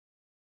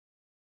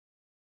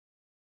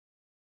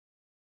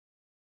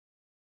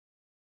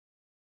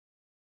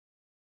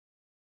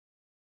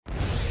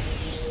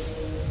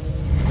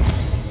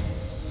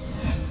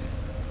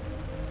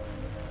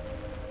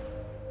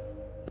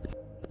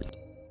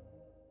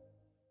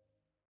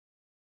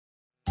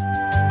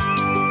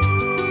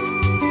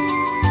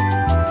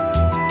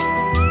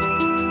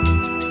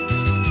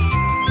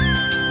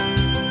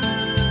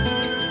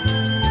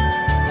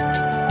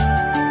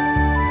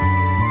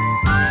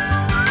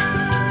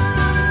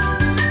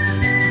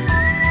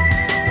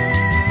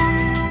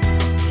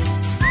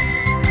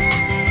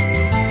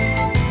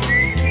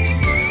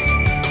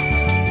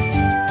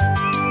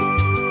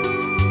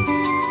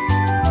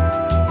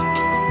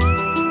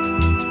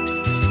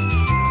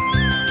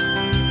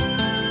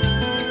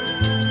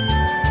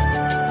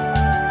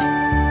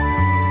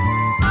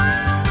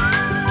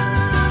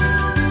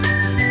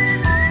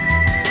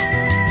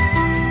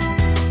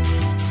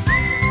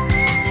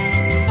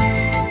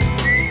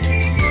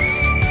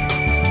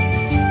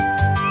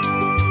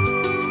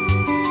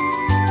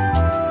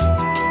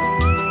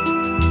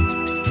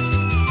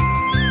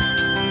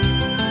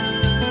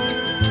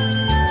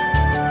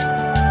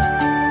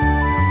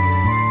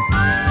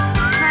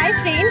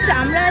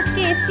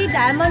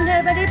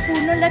হারবারের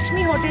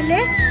পূর্ণলক্ষ্মী হোটেলে।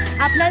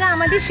 আপনারা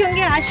আমাদের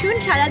সঙ্গে আসুন,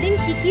 সারাদিন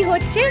কি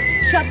হচ্ছে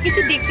সব কিছু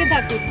দেখতে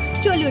থাকুন।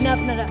 চলুন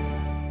আপনারা।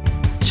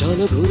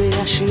 চলো ঘুরে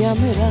আসি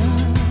আমরা,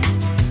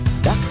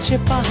 ডাকছে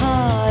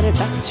পাহাড়,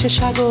 ডাকছে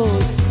সাগর,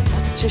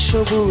 ডাকছে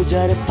সবুজ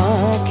আর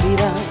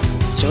পাখিরা।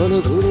 চলো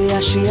ঘুরে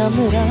আসি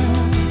আমরা,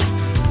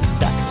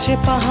 ডাকছে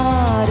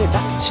পাহাড়,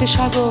 ডাকছে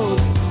সাগর,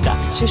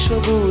 ডাকছে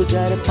সবুজ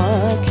আর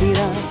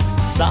পাখিরা।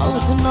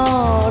 সাউথ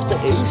নর্থ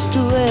ইস্ট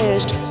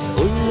ওয়েস্ট,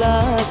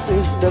 উল্লাস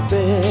ইজ দ্য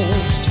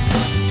বেস্ট।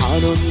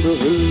 আনন্দ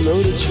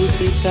হুল্লোড়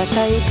ছুটি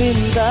কাটাই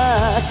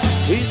বিন্দাস।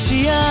 Three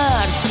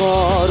cheers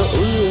for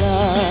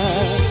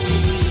উল্লাস,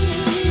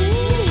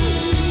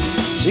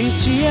 three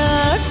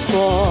cheers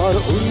for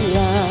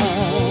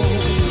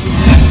উল্লাস,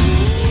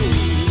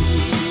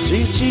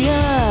 three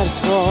cheers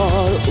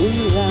for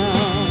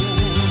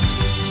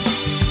উল্লাস,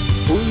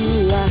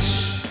 উল্লাস।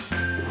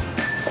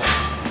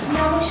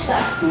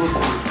 নমস্কার,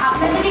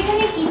 আপনাদের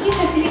এখানে কি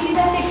ফ্যাসিলিটিস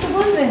আছে একটু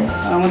বলবেন?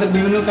 আমাদের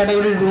বিভিন্ন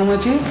ক্যাটাগরির রুম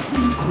আছে,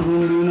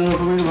 রুম বিভিন্ন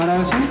রকমের ভাড়া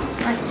আছে।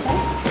 আচ্ছা,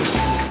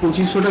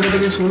 2500 টাকা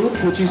থেকে শুরু,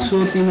 2500,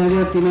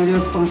 3000,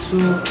 3500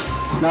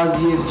 প্লাস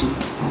জিএসটি।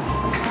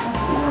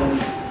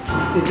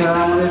 এছাড়া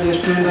আমাদের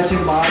রেস্টুরেন্ট আছে,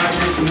 বার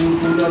আছে, সুইমিং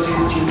পুল আছে,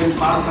 চিলড্রেন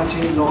পার্ক আছে,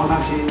 লন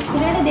আছে।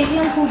 এখানে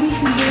দেখলাম খুবই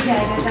সুন্দর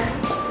জায়গাটা।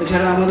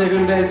 এছাড়া আমাদের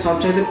এখানটায়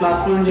সবচাইতে প্লাস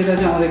পয়েন্ট যেটা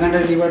আছে, আমাদের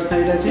এখানটায় রিভার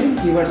সাইড আছে।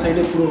 রিভার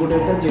সাইডে পুরো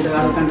হোটেলটা, যেটা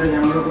আর এখানটায়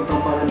আমরা কোথাও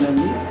পাবেন না।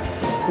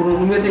 পুরো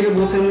রুমে থেকে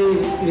বসে আমি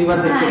রিভার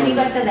দেখতে পাই।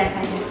 রিভারটা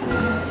দেখা যায়।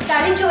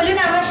 তাহলে চলুন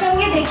আমার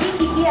সঙ্গে দেখি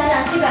কি আর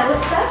আছে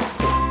ব্যবস্থা।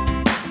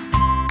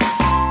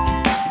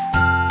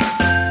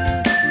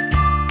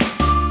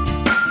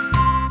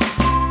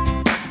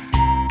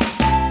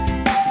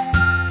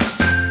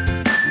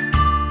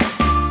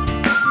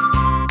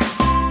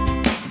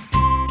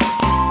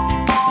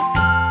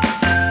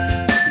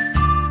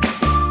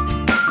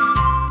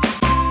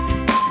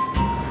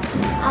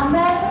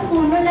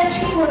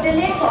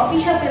 হোটেলে কফি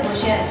শপে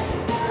বসে আছি।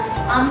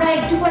 আমরা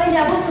একটু পরে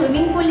যাব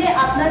সুইমিং পুলে।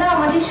 আপনারা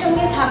আমাদের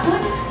সঙ্গে থাকুন,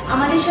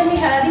 আমাদের সঙ্গে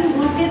সারাদিন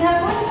ঘুরতে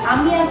থাকুন।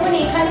 আমি এখন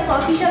এখানে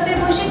কফি শপে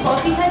বসে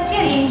কফি খাচ্ছি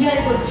আর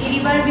এনজয় করছি,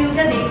 রিভার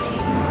ভিউটা দেখছি।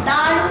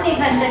 দারুণ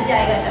এখানটার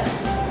জায়গাটা।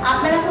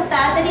 আপনারা খুব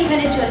তাড়াতাড়ি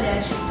এখানে চলে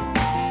আসুন।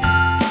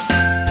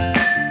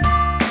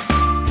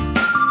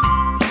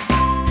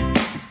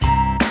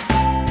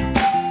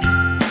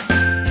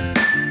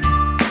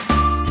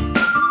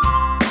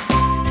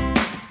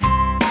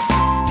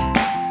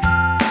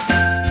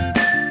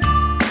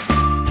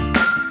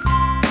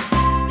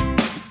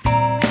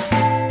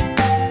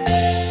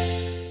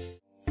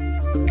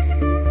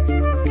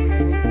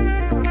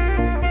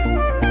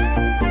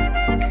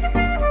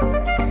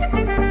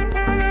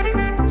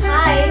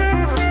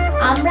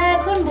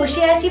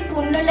 বসে আছি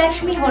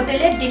পুণ্যলক্ষ্মী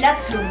হোটেলের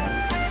ডিলাক্স রুমে।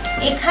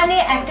 এখানে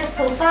একটা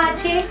সোফা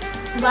আছে,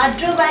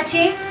 ওয়ার্ড্রোব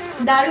আছে,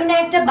 দারুণ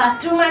একটা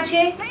বাথরুম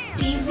আছে,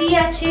 টিভি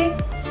আছে,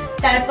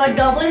 তারপর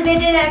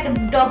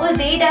ডবল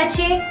বেড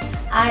আছে।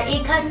 আর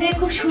এখান থেকে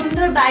খুব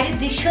সুন্দর বাইরের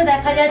দৃশ্য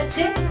দেখা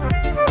যাচ্ছে।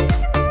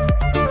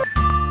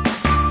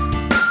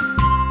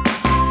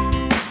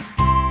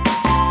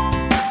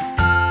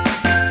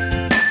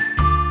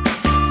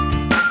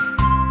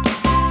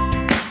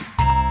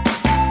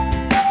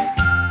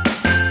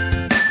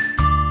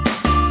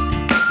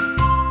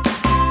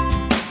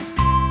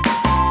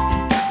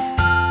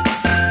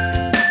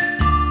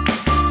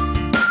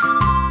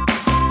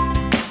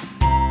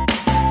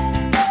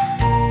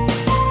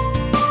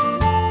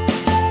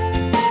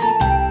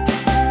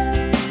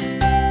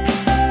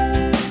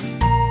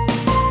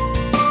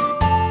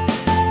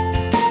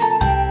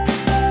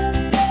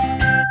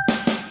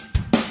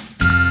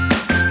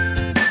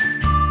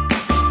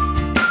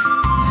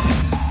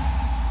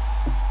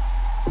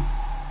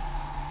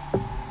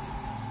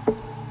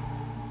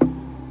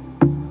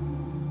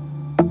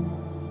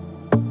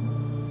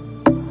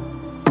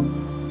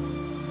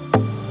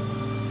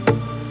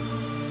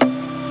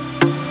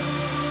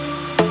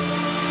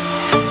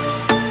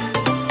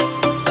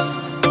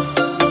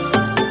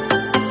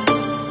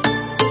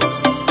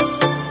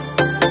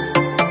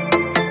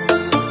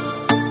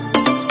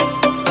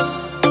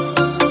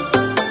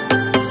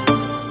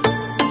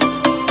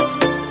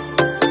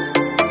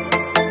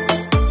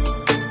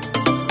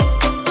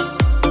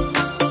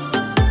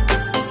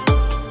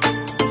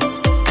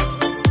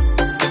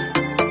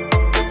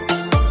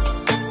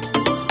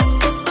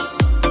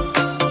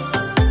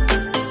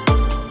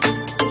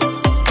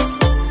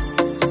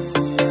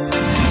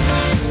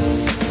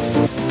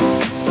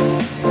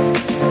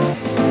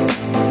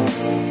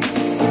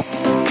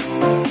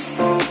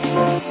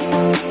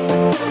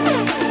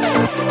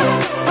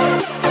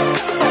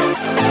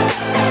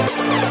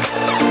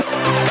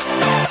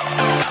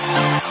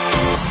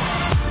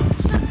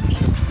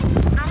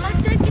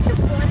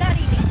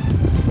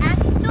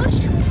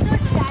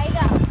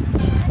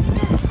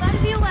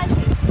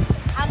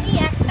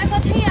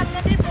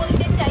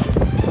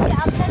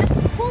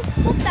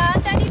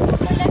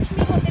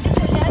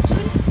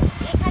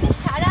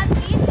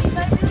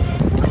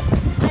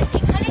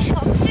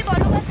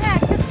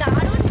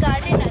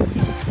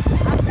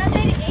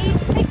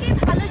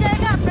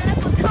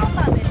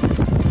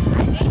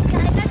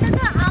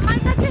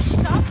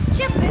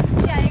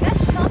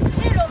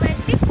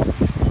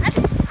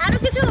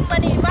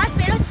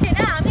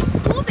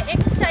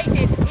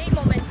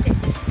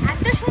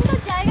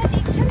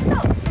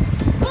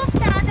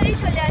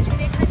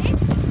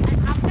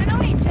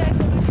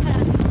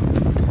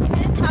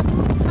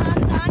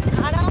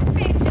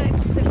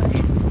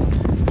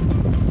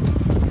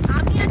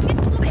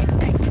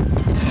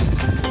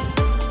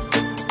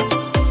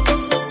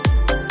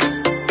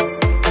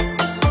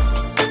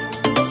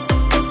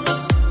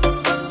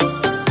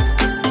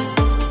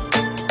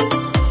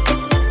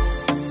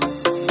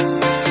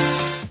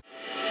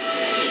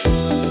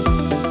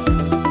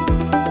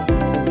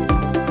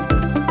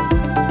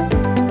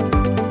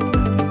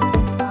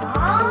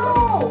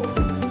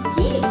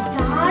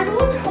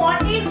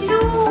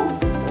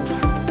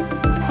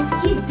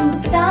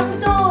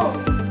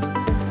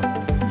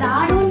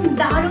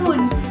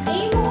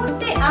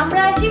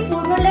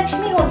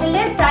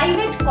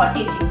 প্রাইভেট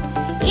কটেজে।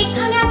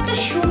 এখানে একটা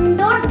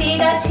সুন্দর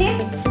বেড আছে,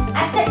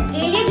 একটা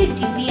এলইডি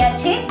টিভি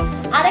আছে,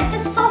 আর একটা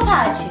সোফা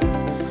আছে।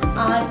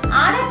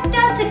 আর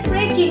একটা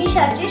সিক্রেট জিনিস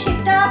আছে,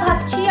 সেটা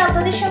ভাবছি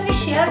আপনাদের সঙ্গে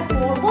শেয়ার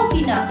করব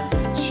কিনা।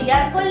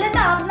 শেয়ার করলে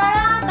তো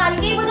আপনারা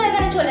কালকেই বোধহয়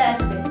এখানে চলে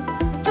আসবেন।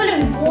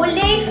 চলুন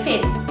বলেই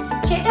ফেল।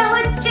 সেটা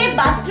হচ্ছে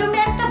বাথরুমে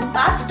একটা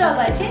বাথটব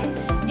আছে,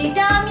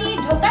 যেটা আমি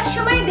ঢোকার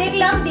সময়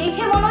দেখলাম,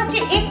 দেখে মনে হচ্ছে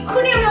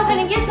এক্ষুনি আমি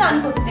ওখানে গিয়ে স্নান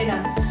করতে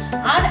নাম।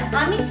 আর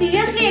আমি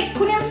সিরিয়াসলি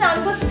এক্ষুনি আমি স্নান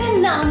করতে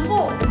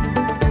নামবো।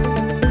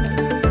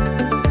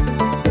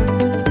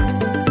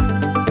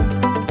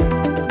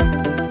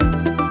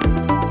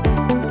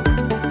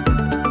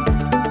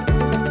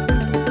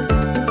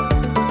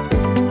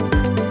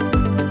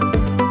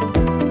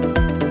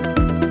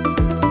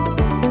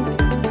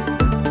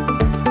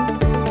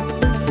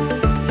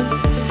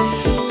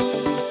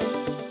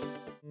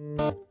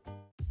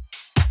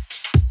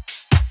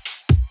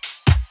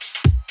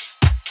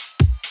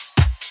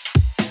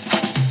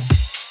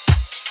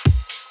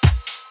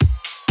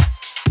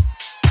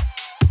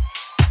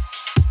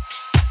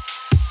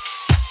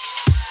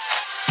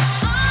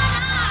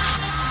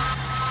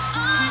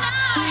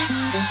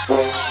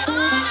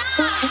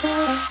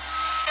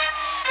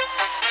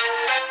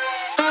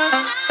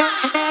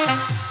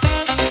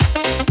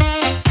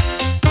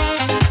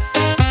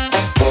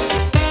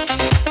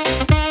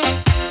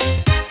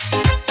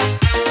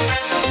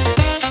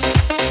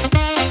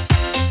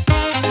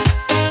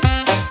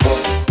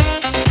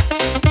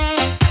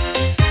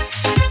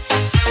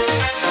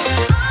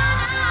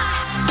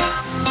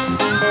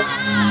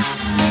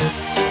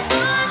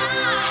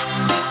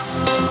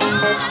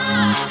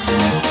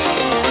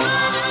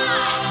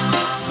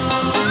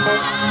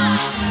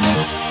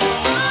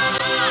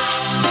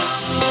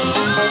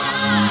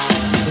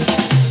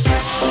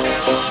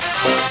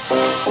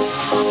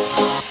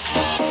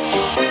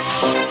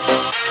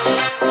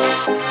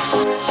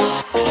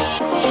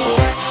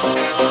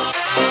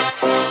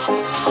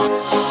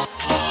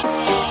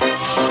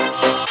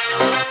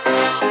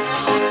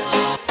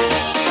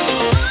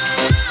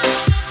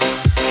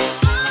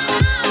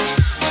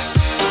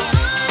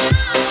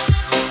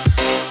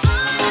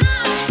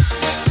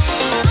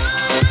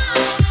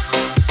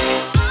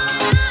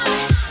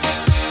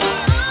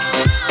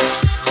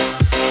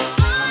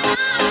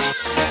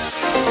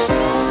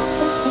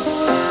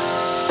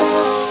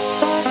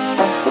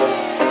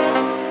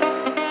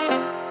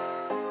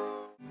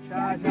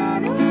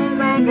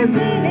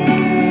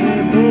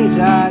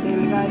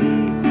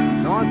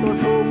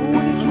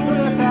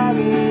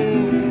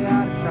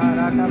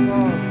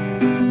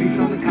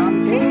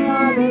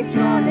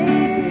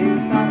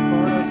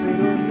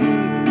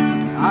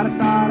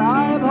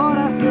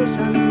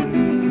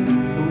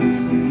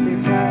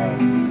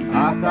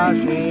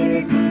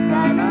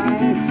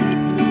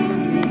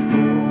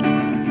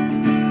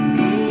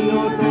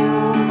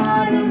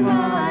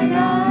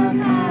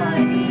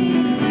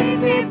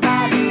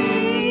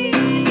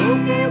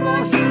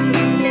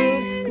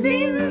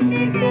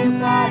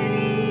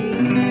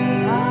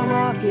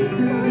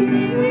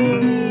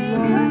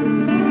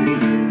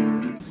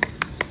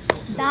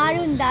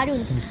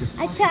 দারুণ।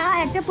 আচ্ছা,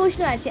 একটা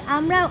প্রশ্ন আছে।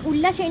 আমরা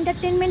উল্লাস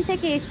এন্টারটেনমেন্ট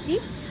থেকে এসেছি,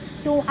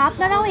 তো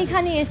আপনারাও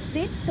এখানে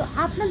এসেছে, তো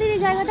আপনাদের এই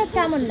জায়গাটা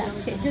কেমন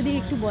লাগছে যদি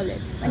একটু বলেন,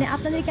 মানে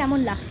আপনাদের কেমন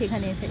লাগছে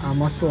এখানে এসে?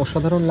 আমার তো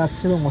অসাধারণ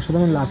লাগছে, এবং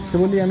অসাধারণ লাগছে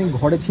বলি আমি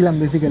ঘরে ছিলাম,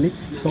 বেসিক্যালি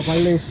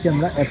সকালে এসেছি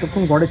আমরা,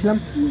 এতক্ষণ ঘরে ছিলাম,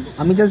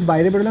 আমি জাস্ট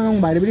বাইরে বেরোলাম এবং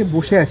বাইরে বেরিয়ে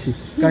বসে আছি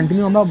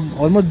কন্টিনিউ, আমরা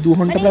অলমোস্ট 2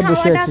 ঘন্টা প্রায়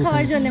বসে আছি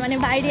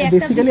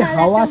বেসিক্যালি।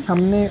 হাওয়া,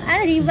 সামনে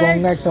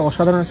গঙ্গা, একটা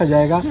অসাধারণ একটা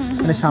জায়গা,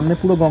 মানে সামনে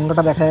পুরো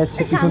গঙ্গাটা দেখা যাচ্ছে,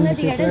 পিছন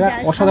দিকে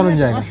অসাধারণ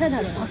জায়গা,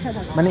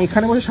 মানে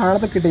এখানে বসে সারা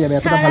রাত কেটে যাবে,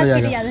 এতটা ভালো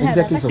জায়গা।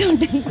 এক্স্যাক্টলি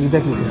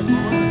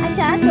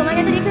আচ্ছা, তোমাকে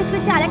একটা রিকোয়েস্ট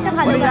করছি, আরেকটা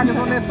ভালো গান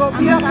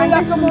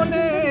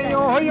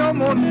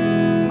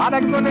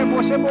আরেকজনে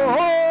বসে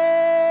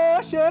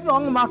বসে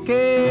রং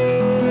মাখে,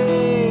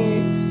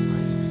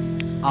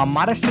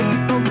 আমার সেই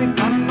ছবি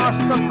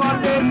নষ্ট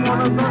করে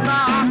কোনজনা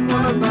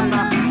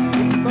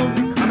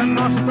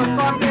নষ্ট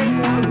করে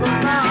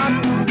কোনজনা,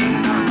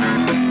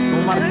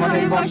 তোমার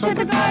ঘরে বসত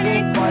করে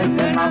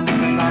কয়জনা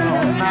জানো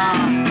না,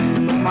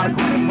 তোমার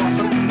ঘরে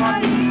বসত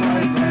করে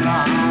কয়জনা,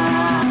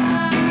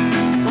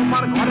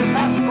 তোমার ঘরে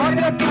বাস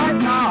করে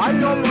কয়জনা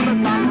আইলো মনে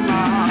জানো না,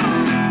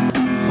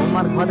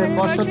 তোমার ঘরে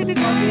বসত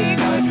করে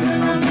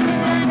কয়জনা,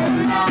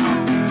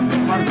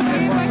 তোমার ঘরে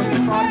বসত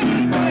করে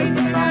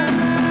কয়জনা,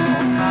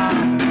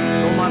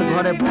 তোমার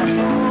ঘরে বসত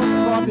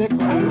করে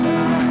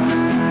কয়জনা।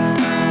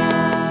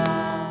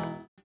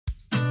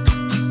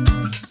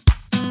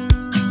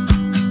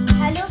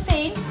 হ্যালো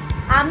ফ্রেন্ডস,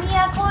 আমি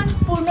এখন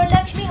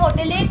পূর্ণলক্ষ্মী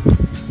হোটেলের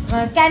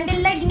ক্যান্ডেল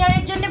লাইট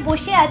ডিনারের জন্য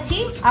বসে আছি।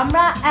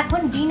 আমরা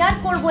এখন ডিনার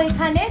করব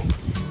এখানে।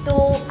 তো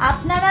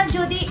আপনারা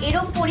যদি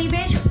এরকম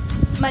পরিবেশ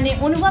মানে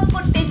অনুভব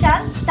করতে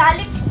চান,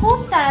 তাহলে খুব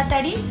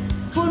তাড়াতাড়ি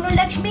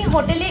পূর্ণলক্ষ্মী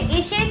হোটেলে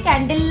এসে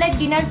ক্যান্ডেল লাইট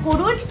ডিনার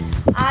করুন।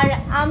 আর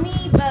আমি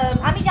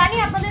জানি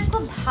আপনাদের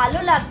খুব ভালো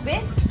লাগবে,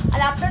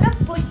 আর আপনারা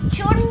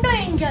প্রচণ্ড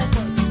এনজয়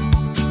করবেন।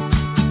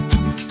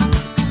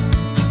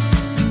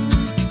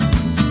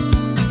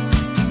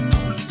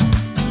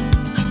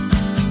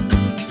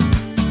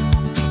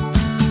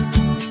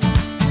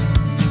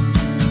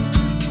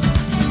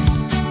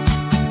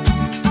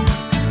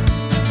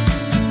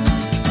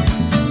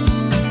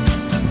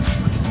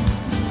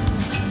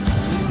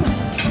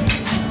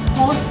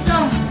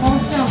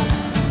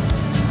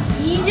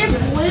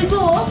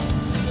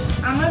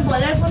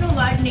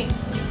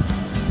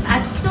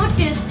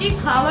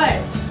 টেস্টি খাবার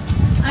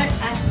আর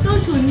এত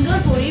সুন্দর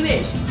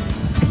পরিবেশ,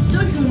 এত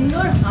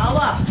সুন্দর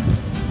হাওয়া,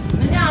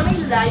 মানে আমি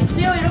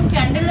লাইফেও এরকম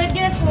ক্যান্ডেল লাইট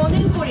ডিনার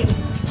কোনোদিন করিনি।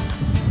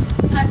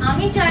 আর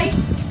আমি চাই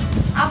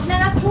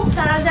আপনারা খুব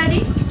তাড়াতাড়ি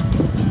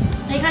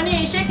এখানে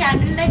এসে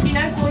ক্যান্ডেল লাইট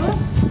ডিনার করুন।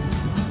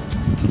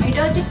 এটা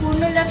হচ্ছে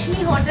পূর্ণলক্ষ্মী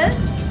হোটেল,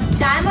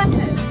 ডায়মন্ড।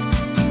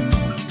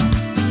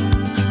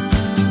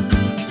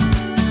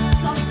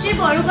 সবচেয়ে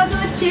বড় কথা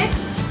হচ্ছে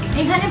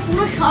এখানে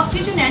পুরো সব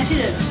কিছু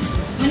ন্যাচারাল,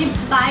 মানে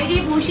বাইরে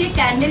বসে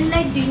ক্যান্ডেল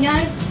লাইট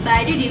ডিনার,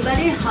 বাইরে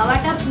রিভারের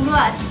হাওয়াটা পুরো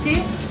আসছে,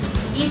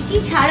 এসি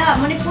ছাড়া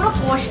মানে কোনো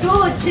কষ্টও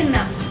হচ্ছে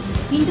না,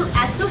 কিন্তু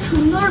এত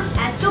সুন্দর,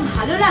 এত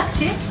ভালো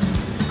লাগছে।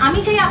 আমি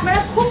চাই আপনারা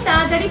খুব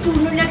তাড়াতাড়ি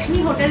পূর্ণলক্ষ্মী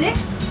হোটেলে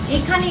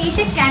এখানে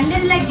এসে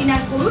ক্যান্ডেল লাইট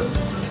ডিনার করুন।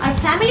 আর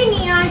ফ্যামিলি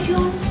নিয়ে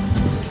আসুন,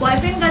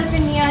 বয়ফ্রেন্ড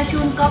গার্লফ্রেন্ড নিয়ে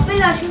আসুন, কাপল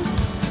আসুন,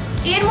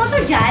 এর মতো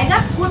জায়গা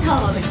কোথাও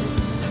হবে না।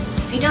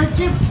 এটা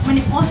হচ্ছে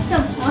মানে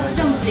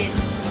অসম প্লেস।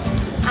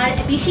 আর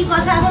বেশি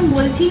কথা এখন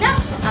বলছি না,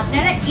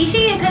 আপনারা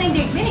এসেই এখানে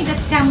দেখবেন এটা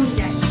কেমন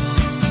যায়।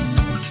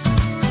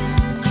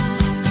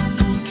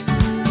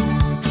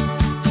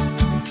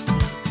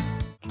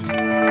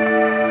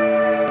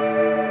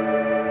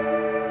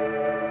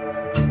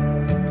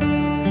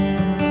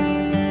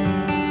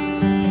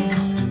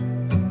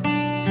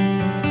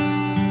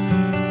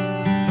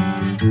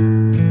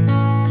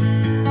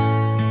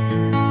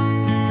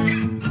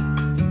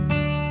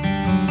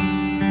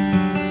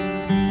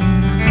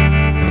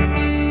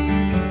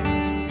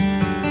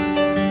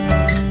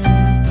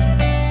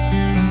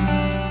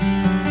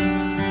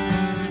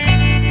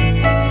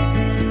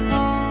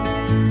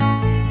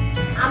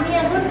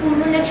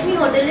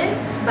 হোটেলের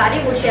বাড়ি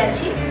বসে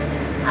আছি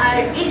আর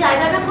এই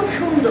জায়গাটা খুব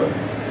সুন্দর।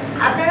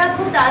 আপনারা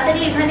খুব তাড়াতাড়ি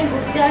এখানে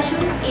ঘুরতে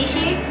আসুন,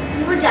 এসে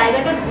পুরো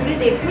জায়গাটা ঘুরে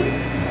দেখুন।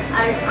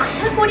 আর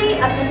আশা করি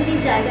আপনাদের এই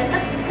জায়গাটা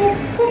খুব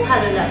খুব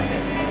ভালো লাগবে।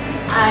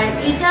 আর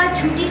এটা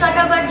ছুটি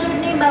কাটাবার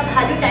জন্যে বা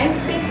ভালো টাইম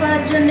স্পেন্ড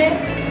করার জন্যে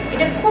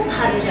এটা খুব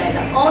ভালো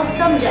জায়গা,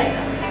 অসম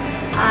জায়গা।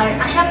 আর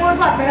আশা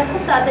করবো আপনারা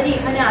খুব তাড়াতাড়ি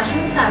এখানে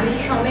আসুন, ফ্যামিলি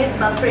সমেত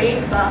বা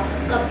ফ্রেন্ড বা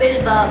কাপল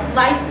বা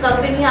ওয়াইফ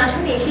কাপল নিয়ে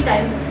আসুন, এসে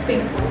টাইম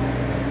স্পেন্ড করুন,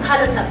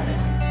 ভালো থাকবেন।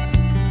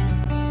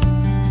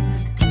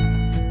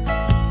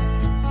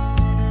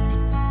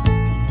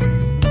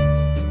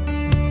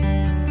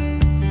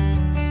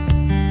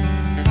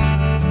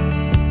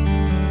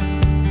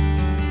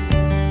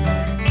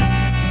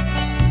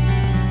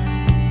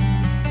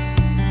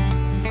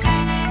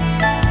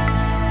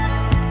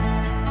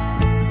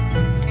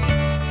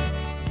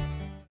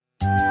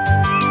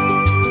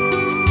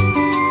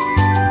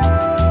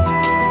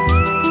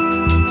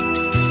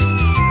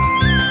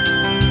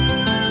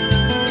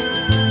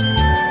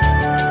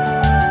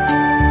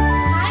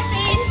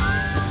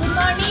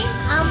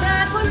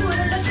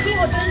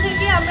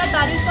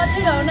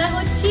 রওনা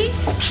হচ্ছি।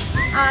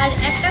 আর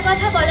একটা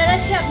কথা বলার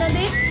আছে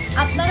আপনাদের,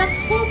 আপনারা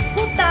খুব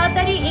খুব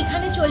তাড়াতাড়ি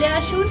এখানে চলে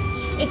আসুন।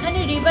 এখানে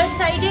রিভার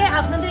সাইডে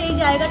আপনাদের এই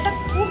জায়গাটা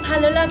খুব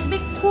ভালো লাগবে,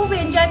 খুব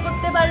এনজয়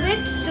করতে পারবেন।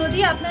 যদি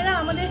আপনারা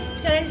আমাদের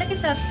চ্যানেলটাকে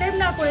সাবস্ক্রাইব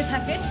না করে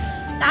থাকেন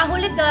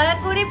তাহলে দয়া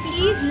করে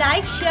please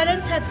like, share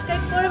and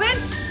subscribe করবেন।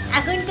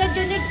 এখনকার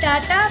জন্য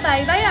টাটা,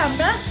 বাই বাই,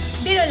 আমরা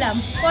বেরোলাম,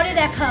 পরে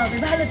দেখা হবে,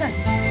 ভালো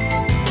থাকবেন।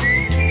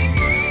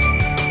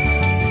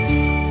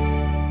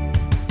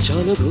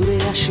 চলো ঘুরে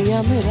আসি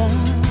আমরা,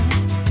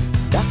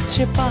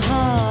 ডাকছে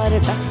পাহাড়,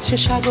 ডাকছে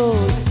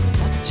সাগর,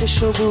 ডাকছে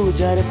সবুজ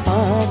আর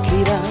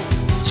পাখিরা।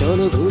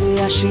 চলো ঘুরে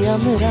আসি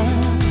আমরা,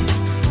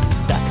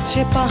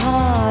 ডাকছে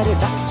পাহাড়,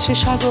 ডাকছে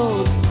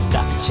সাগর,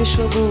 ডাকছে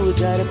সবুজ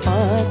আর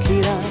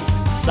পাখিরা।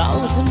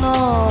 সাউথ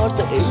নর্থ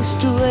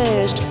ইস্ট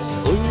ওয়েস্ট,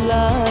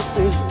 উল্লাস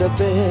ইজ দ্য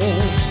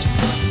বেস্ট।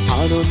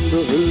 আনন্দ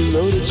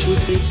হুল্লোড়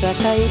ছুটি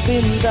কাটাই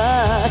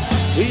বিন্দাস,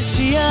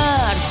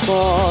 চিয়ার্স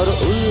ফর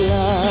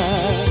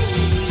উল্লাস,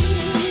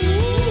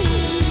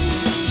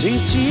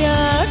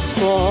 cheers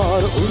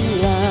for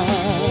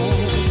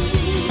Ullas,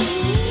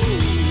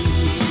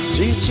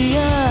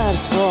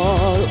 cheers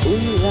for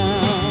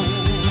Ullas.